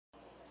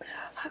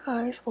Hi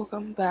guys,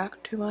 welcome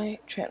back to my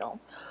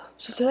channel.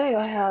 So today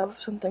I have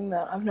something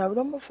that I've never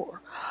done before.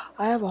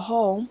 I have a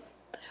haul,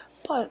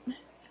 but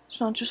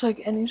it's not just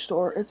like any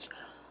store.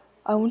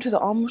 I went to the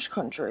Amish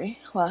country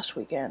last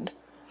weekend,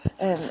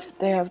 and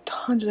they have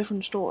tons of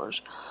different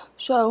stores.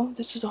 So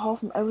this is a haul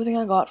from everything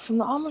I got from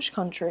the Amish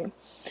country,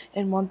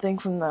 and one thing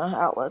from the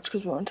outlets,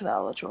 because we went to the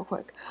outlets real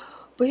quick.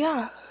 But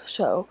yeah,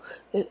 so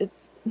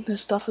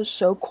this stuff is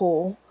so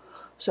cool.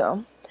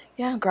 So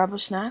yeah, grab a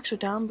snack,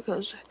 sit down,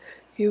 because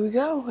here we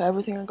go.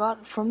 Everything I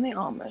got from the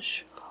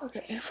Amish.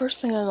 Okay, first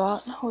thing I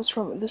got was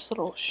from this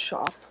little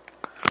shop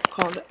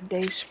called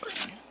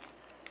Dayspring.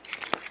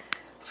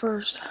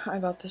 First, I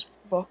got this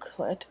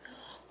booklet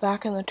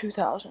back in the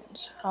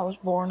 2000s. I was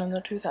born in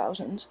the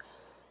 2000s.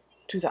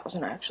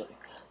 2000 actually.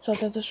 So I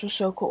thought this was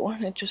so cool,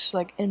 and it just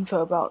like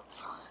info about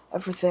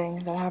everything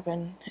that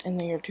happened in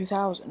the year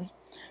 2000.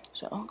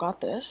 So I got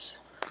this.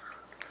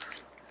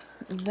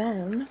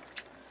 Then,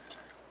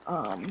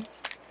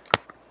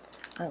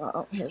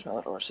 here's my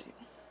little receipt.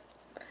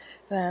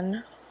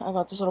 Then I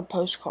got this little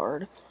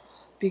postcard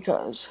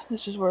because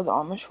this is where the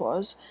Amish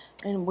was,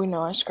 and we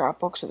know I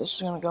scrapbook, so this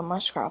is gonna go in my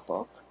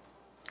scrapbook.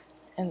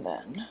 And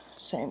then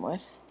same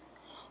with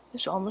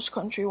this Amish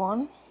country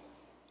one.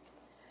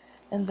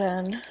 And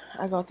then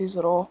I got these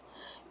little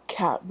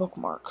cat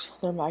bookmarks.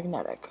 They're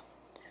magnetic.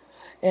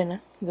 And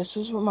this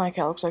is what my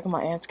cat looks like, and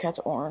my aunt's cat's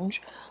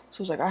orange. So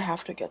I was like, I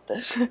have to get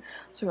this.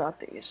 So I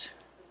got these.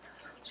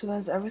 So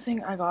that's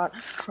everything I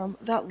got from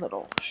that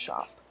little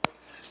shop.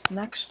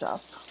 Next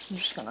up, I'm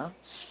just gonna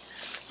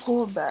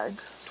pull a bag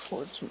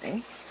towards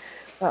me.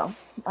 Well,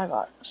 I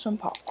got some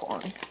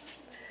popcorn.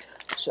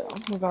 So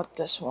we got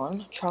this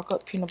one,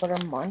 chocolate peanut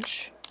butter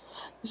munch.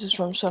 This is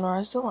from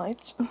Sunrise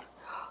Delights. So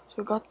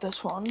we got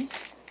this one.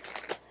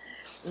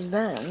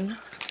 Then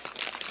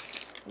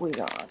we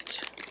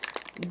got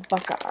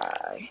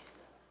Buckeye.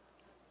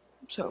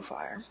 So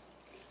fire.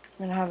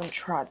 I mean, I haven't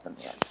tried them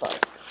yet,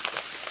 but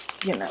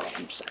you know what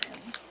I'm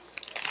saying.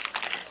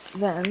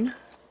 Then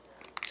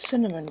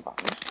cinnamon bun.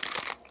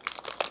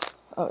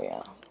 Oh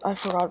yeah, I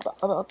forgot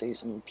about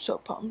these. I'm so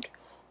pumped.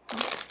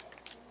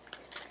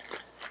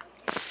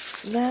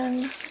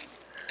 Then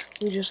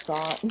we just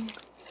got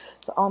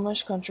the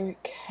Amish country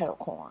kettle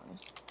corn.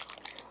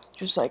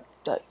 Just like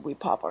that we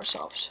pop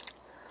ourselves.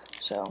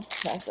 So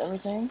that's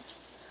everything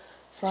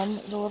from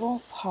the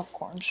little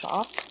popcorn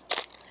shop.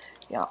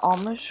 Yeah,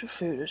 Amish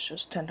food is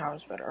just 10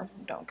 times better.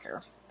 Don't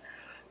care.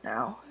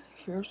 Now,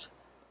 here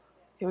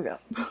we go.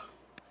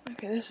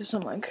 Okay, this is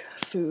some like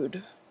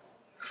food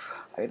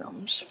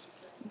items,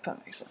 if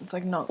that makes sense.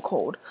 Like not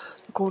cold.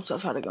 The cold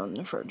stuff had to go in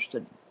the fridge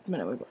the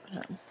minute we brought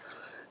it home.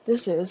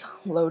 This is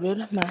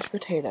loaded mashed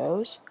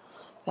potatoes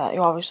that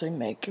you obviously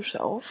make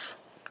yourself.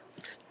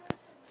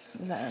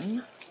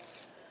 Then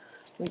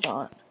we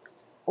got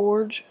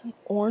orange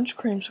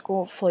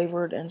creamsicle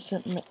flavored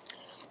instant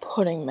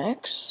pudding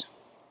mix.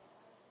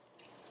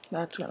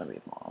 That's gonna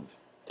be bomb.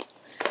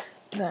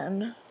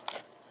 Then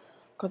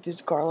got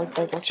these garlic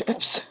bagel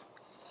chips.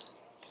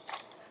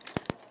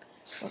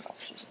 What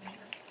else is in here?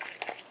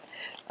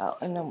 Oh,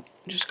 and then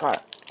just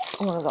got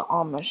one of the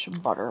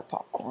Amish butter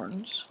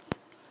popcorns.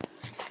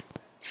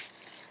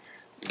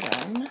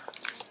 Then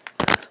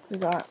we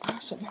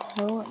got some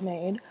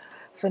homemade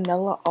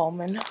vanilla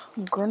almond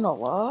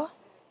granola.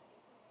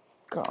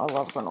 I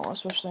love granola,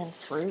 especially in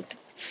fruit.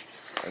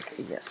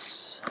 Like,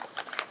 yes.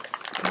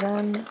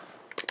 Then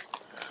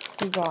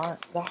we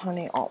got the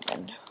honey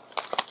almond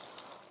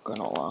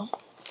granola.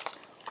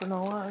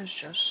 Granola is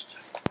just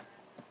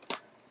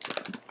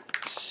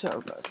so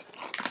good.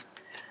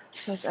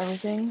 So that's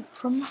everything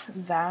from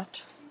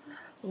that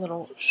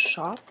little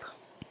shop.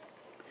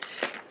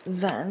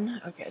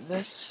 Then, okay,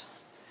 this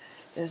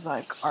is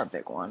like our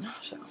big one.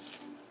 So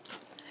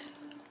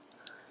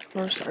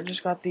first I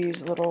just got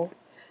these little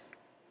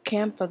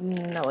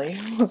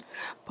Campanelli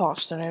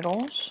pasta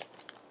noodles.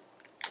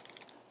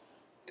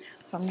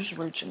 I'm just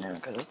reaching in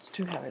because it's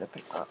too heavy to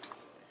pick up.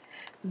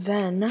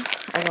 Then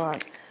I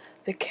got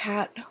the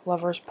cat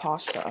lovers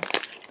pasta.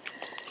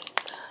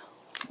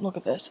 Look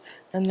at this.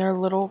 And they're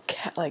little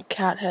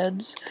cat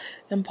heads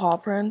and paw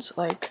prints.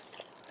 Like,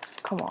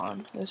 come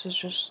on. This is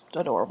just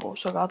adorable.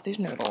 So I got these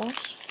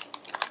noodles.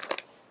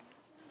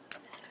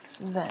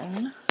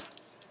 Then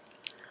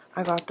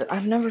I got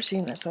I've never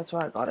seen this, that's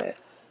why I got it.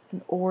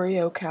 An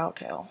Oreo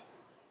cowtail.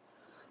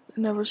 I've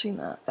never seen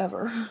that,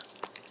 ever.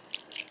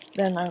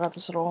 Then I got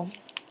this little,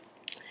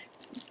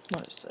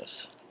 what is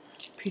this?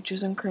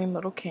 Peaches and cream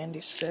little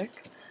candy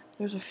stick.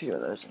 There's a few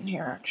of those in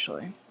here,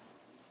 actually.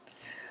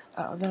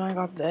 Then I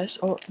got this.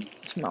 Oh,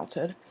 it's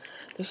melted.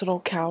 This little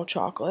cow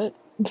chocolate.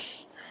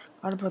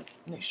 Gotta put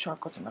these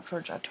chocolates in the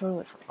fridge. I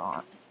totally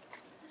forgot.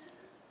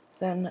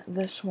 Then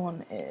this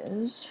one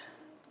is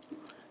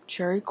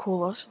cherry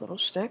coolest little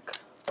stick.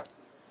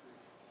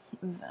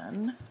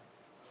 Then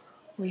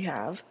we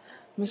have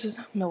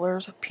Mrs.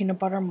 Miller's peanut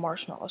butter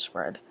marshmallow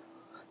spread.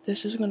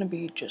 This is gonna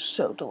be just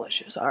so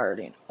delicious. I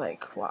already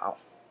like, wow.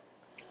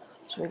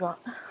 So we got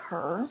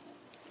her.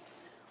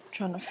 I'm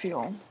trying to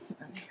feel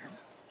in here.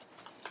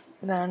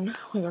 Then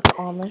we got the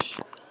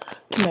Amish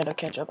tomato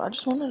ketchup. I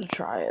just wanted to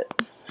try it.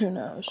 Who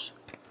knows?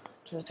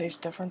 Does it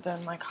taste different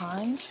than like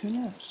Heinz? Who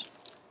knows?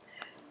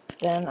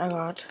 Then I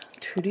got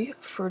Tutti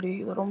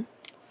Frutti little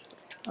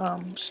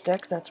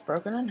stick that's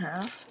broken in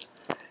half.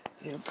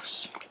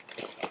 Oops.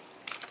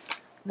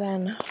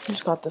 Then I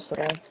just got this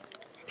little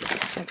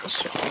like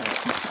assortment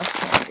of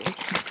candy.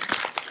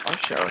 I'll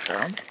show it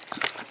them.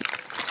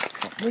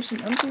 There's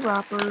some empty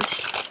wrappers.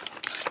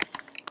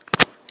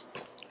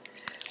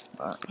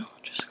 But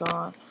just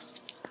got,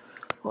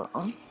 hold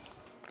on.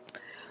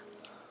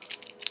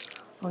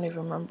 I don't even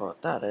remember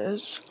what that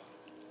is.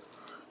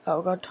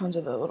 Oh, I got tons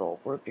of the little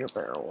root beer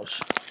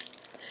barrels.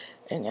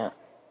 And yeah,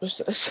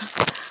 just this.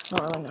 I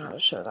don't really know how to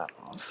show that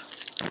off.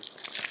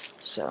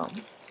 So,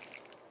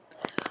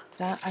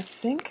 that, I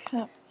think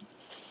that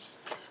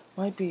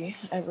might be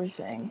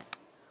everything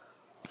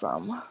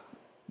from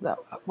that,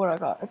 what I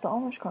got at the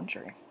Amish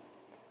country.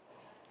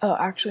 Oh,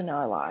 actually, no,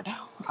 I lied.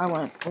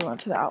 We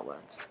went to the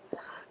outlets.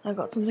 I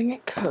got something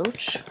at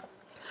Coach.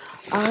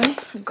 I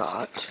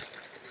got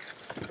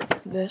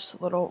this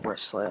little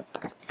wristlet.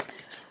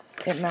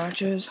 It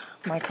matches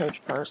my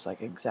Coach purse,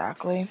 like,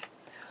 exactly.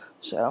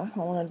 So, I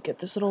wanted to get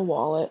this little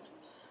wallet.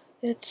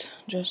 It's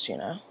just, you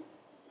know,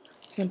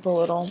 simple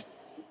little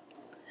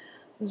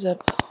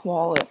zip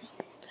wallet.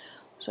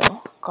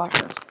 So, got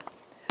her.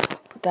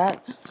 But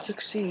that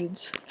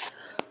succeeds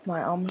my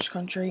Amish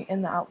country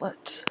in the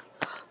outlet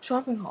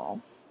shopping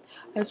haul.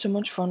 I had so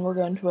much fun. We're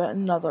going to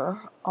another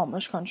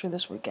Amish country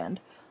this weekend.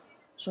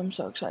 So I'm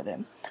so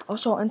excited.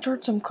 Also, I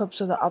entered some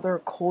clips of the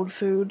other cold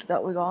food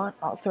that we got.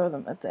 I'll throw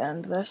them at the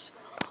end of this.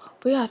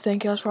 But yeah,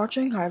 thank you guys for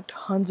watching. I have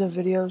tons of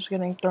videos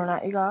getting thrown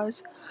at you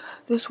guys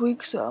this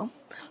week. So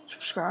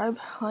subscribe,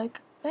 like,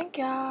 thank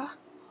ya.